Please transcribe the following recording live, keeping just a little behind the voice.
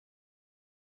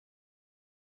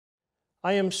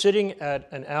I am sitting at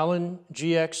an Allen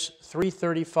GX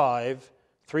 335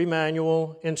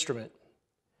 three-manual instrument.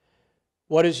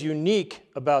 What is unique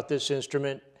about this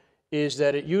instrument is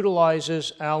that it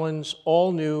utilizes Allen's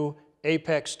all-new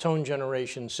Apex tone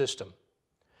generation system.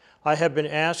 I have been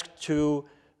asked to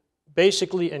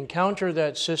basically encounter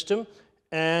that system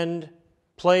and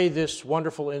play this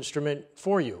wonderful instrument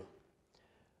for you.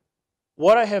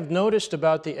 What I have noticed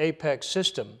about the Apex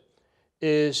system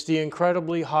is the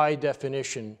incredibly high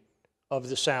definition of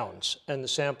the sounds and the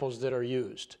samples that are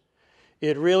used.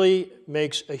 It really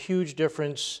makes a huge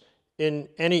difference in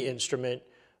any instrument,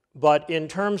 but in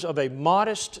terms of a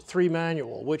modest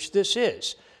three-manual, which this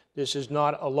is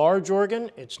not a large organ,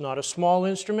 it's not a small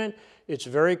instrument, it's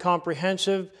very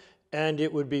comprehensive, and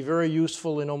it would be very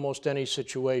useful in almost any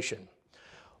situation.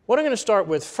 What I'm going to start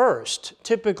with first,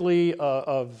 typically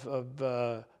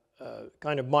kind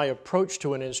of my approach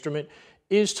to an instrument,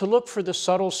 is to look for the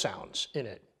subtle sounds in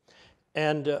it.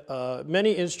 And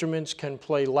many instruments can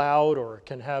play loud or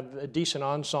can have a decent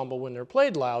ensemble when they're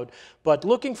played loud, but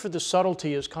looking for the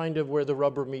subtlety is kind of where the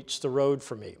rubber meets the road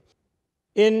for me.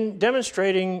 In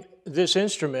demonstrating this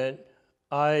instrument,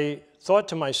 I thought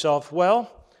to myself,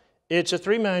 well, it's a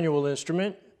three-manual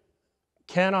instrument.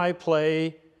 Can I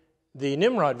play the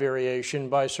Nimrod variation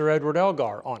by Sir Edward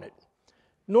Elgar on it?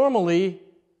 Normally,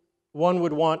 one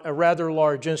would want a rather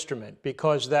large instrument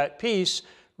because that piece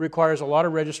requires a lot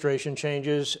of registration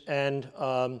changes and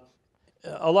a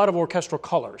lot of orchestral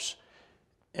colors.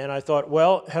 And I thought,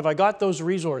 well, have I got those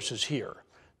resources here?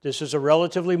 This is a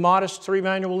relatively modest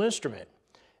three-manual instrument.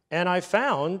 And I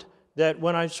found that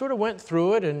when I sort of went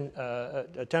through it and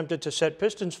attempted to set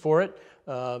pistons for it,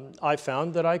 I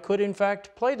found that I could, in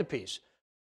fact, play the piece.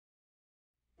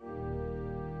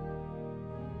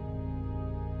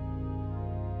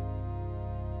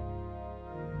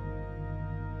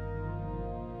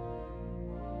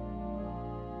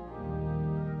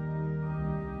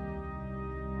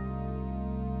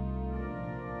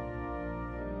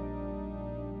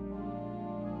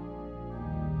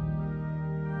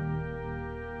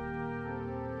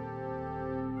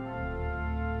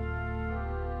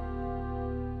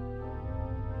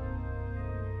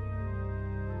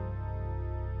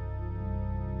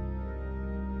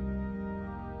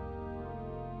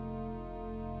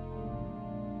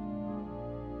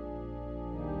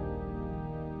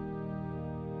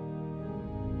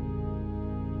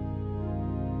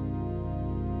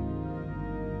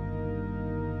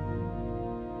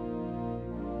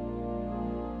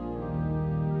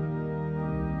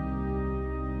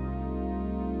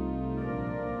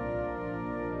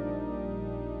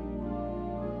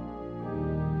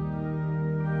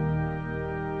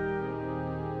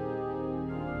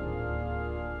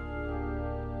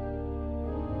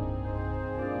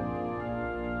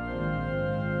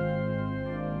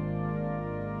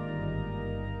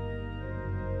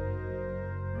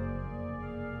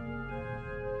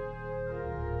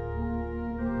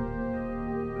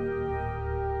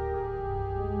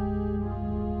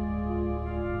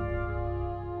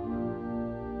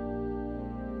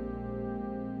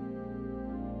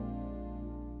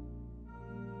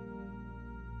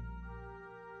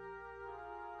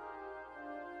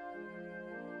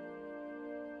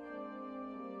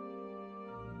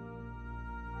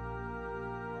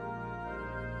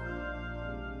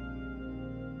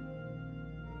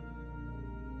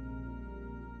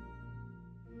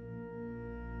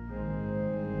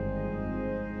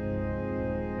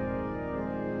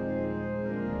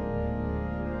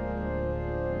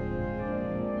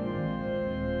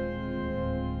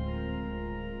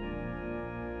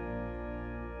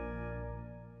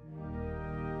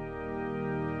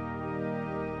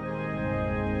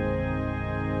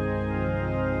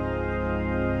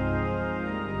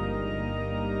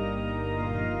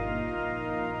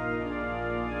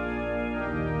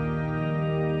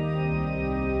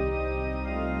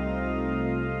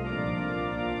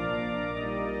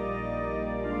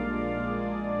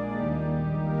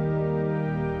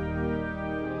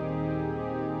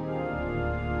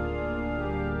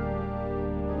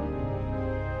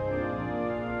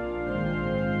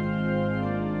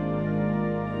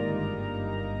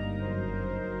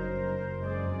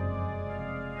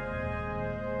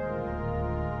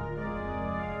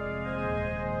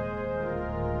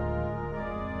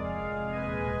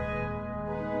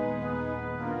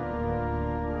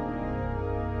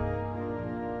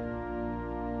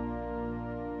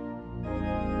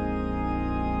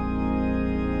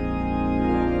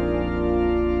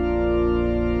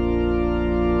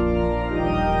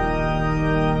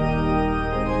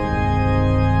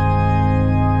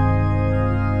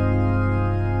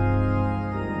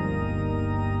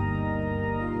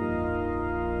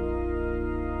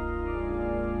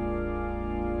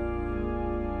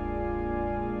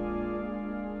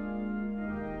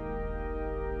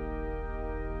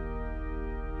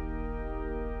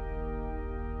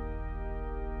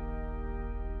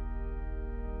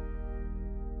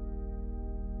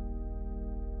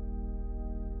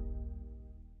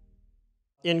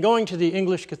 In going to the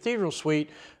English Cathedral Suite,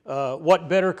 what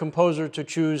better composer to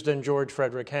choose than George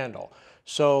Frederick Handel?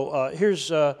 So here's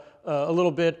a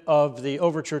little bit of the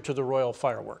overture to the Royal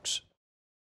Fireworks.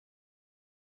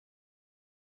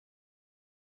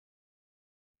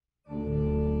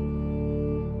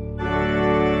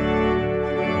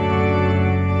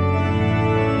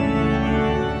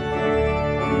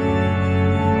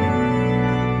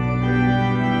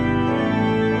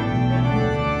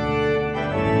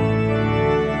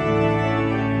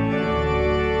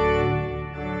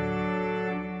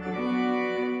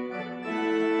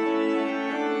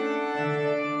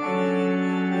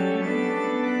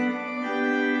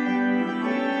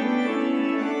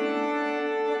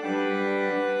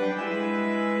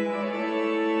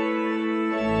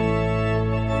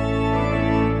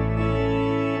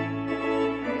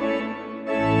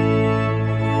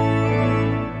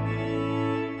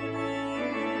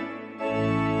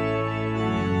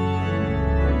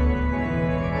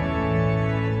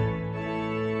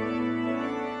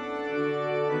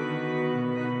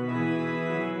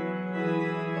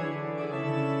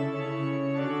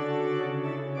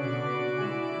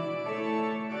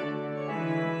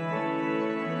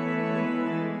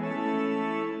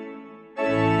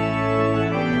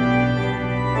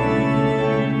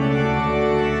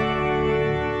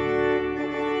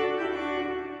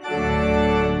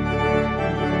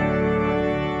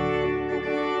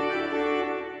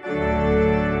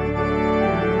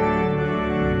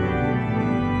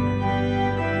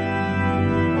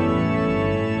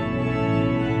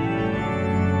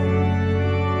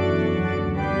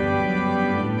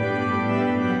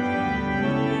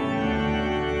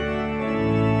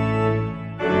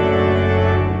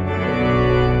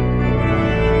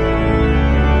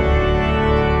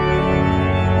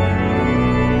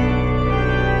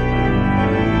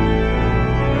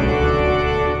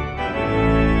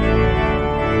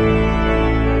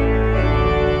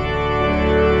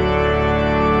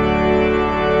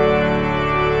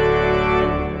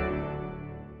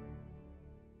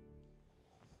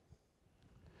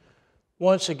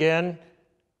 Once again,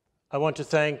 I want to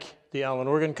thank the Allen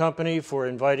Organ Company for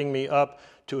inviting me up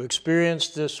to experience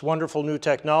this wonderful new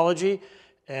technology,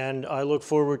 and I look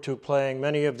forward to playing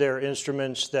many of their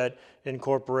instruments that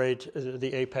incorporate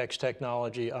the Apex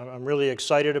technology. I'm really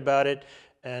excited about it,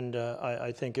 and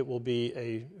I think it will be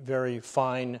a very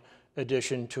fine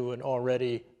addition to an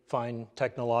already fine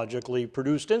technologically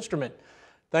produced instrument.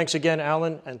 Thanks again,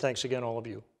 Alan, and thanks again, all of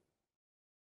you.